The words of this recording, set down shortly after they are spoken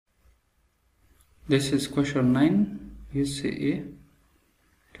This is question 9, UCE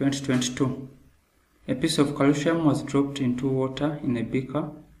 2022. A piece of calcium was dropped into water in a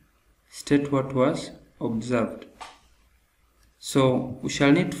beaker. State what was observed. So we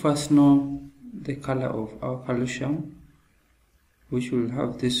shall need to first know the color of our calcium, which will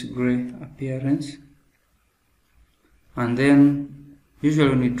have this gray appearance. And then usually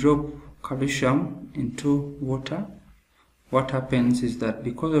when we drop calcium into water, what happens is that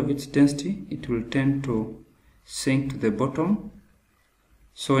because of its density, it will tend to sink to the bottom.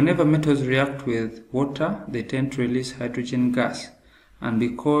 So whenever metals react with water, they tend to release hydrogen gas. And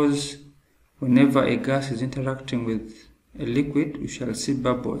because whenever a gas is interacting with a liquid, we shall see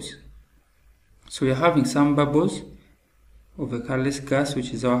bubbles. So we are having some bubbles of a colorless gas,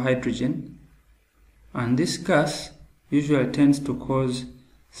 which is our hydrogen. And this gas usually tends to cause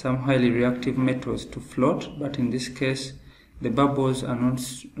some highly reactive metals to float, but in this case, the bubbles are not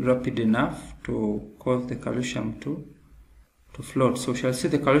rapid enough to cause the calcium to float. So we shall see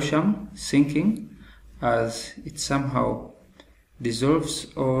the calcium sinking as it somehow dissolves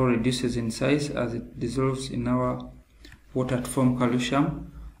or reduces in size as it dissolves in our water to form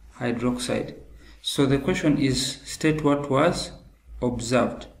calcium hydroxide. So the question is, state what was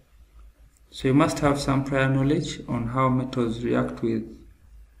observed. So you must have some prior knowledge on how metals react with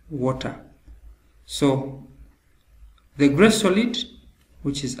water. So the gray solid,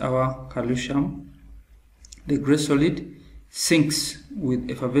 which is our calcium, the gray solid sinks with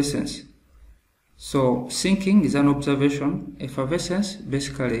effervescence. So sinking is an observation. Effervescence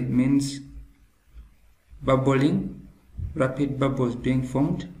basically means bubbling, rapid bubbles being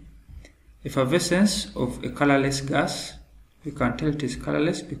formed. Effervescence of a colorless gas, we can tell it is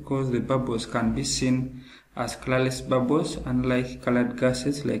colorless because the bubbles can be seen as colorless bubbles, unlike colored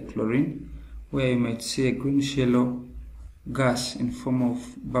gases like chlorine, where you might see a greenish-yellow gas in form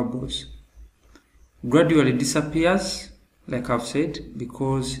of bubbles. Gradually disappears, like I've said,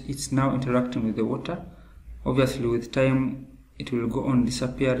 because it's now interacting with the water. Obviously with time it will go on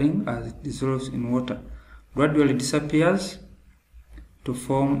disappearing as it dissolves in water. Gradually disappears to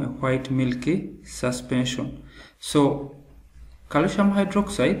form a white milky suspension. So calcium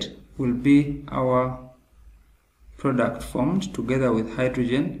hydroxide will be our product formed together with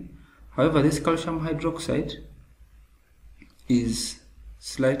hydrogen. However, this calcium hydroxide is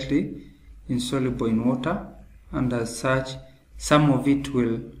slightly insoluble in water, and as such some of it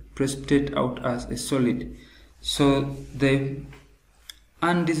will precipitate out as a solid. So the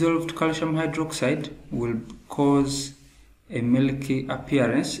undissolved calcium hydroxide will cause a milky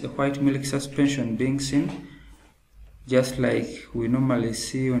appearance, a white milky suspension being seen, just like we normally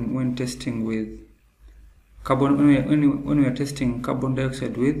see when testing with carbon, when we are testing carbon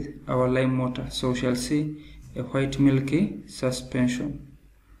dioxide with our lime water. So we shall see a white milky suspension.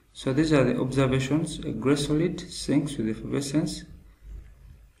 So these are the observations. A gray solid sinks with effervescence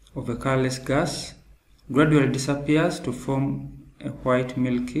of a colorless gas, gradually disappears to form a white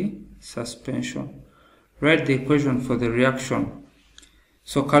milky suspension. Write the equation for the reaction.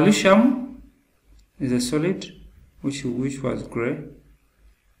 So calcium is a solid which was gray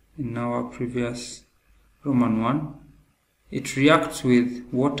in our previous Roman 1. It reacts with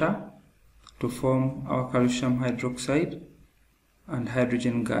water to form our calcium hydroxide and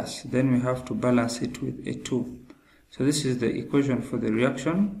hydrogen gas. Then we have to balance it with a 2. So this is the equation for the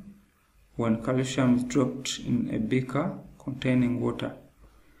reaction when calcium is dropped in a beaker containing water.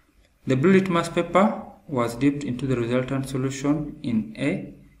 The blue litmus paper was dipped into the resultant solution in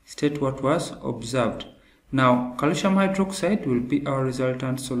A. State what was observed. Now calcium hydroxide will be our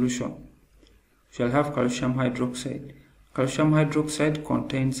resultant solution. We shall have calcium hydroxide. Calcium hydroxide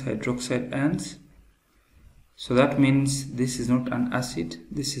contains hydroxide ions. So that means this is not an acid.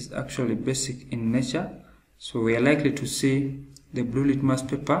 This is actually basic in nature. So we are likely to see the blue litmus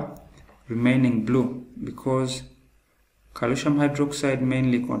paper remaining blue because calcium hydroxide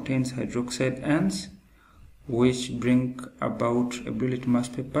mainly contains hydroxide ions, which bring about a blue litmus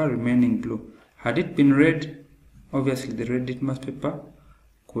paper remaining blue. Had it been red, obviously the red litmus paper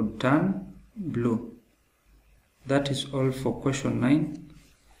could turn blue. That is all for question 9.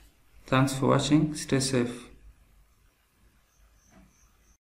 Thanks for watching. Stay safe.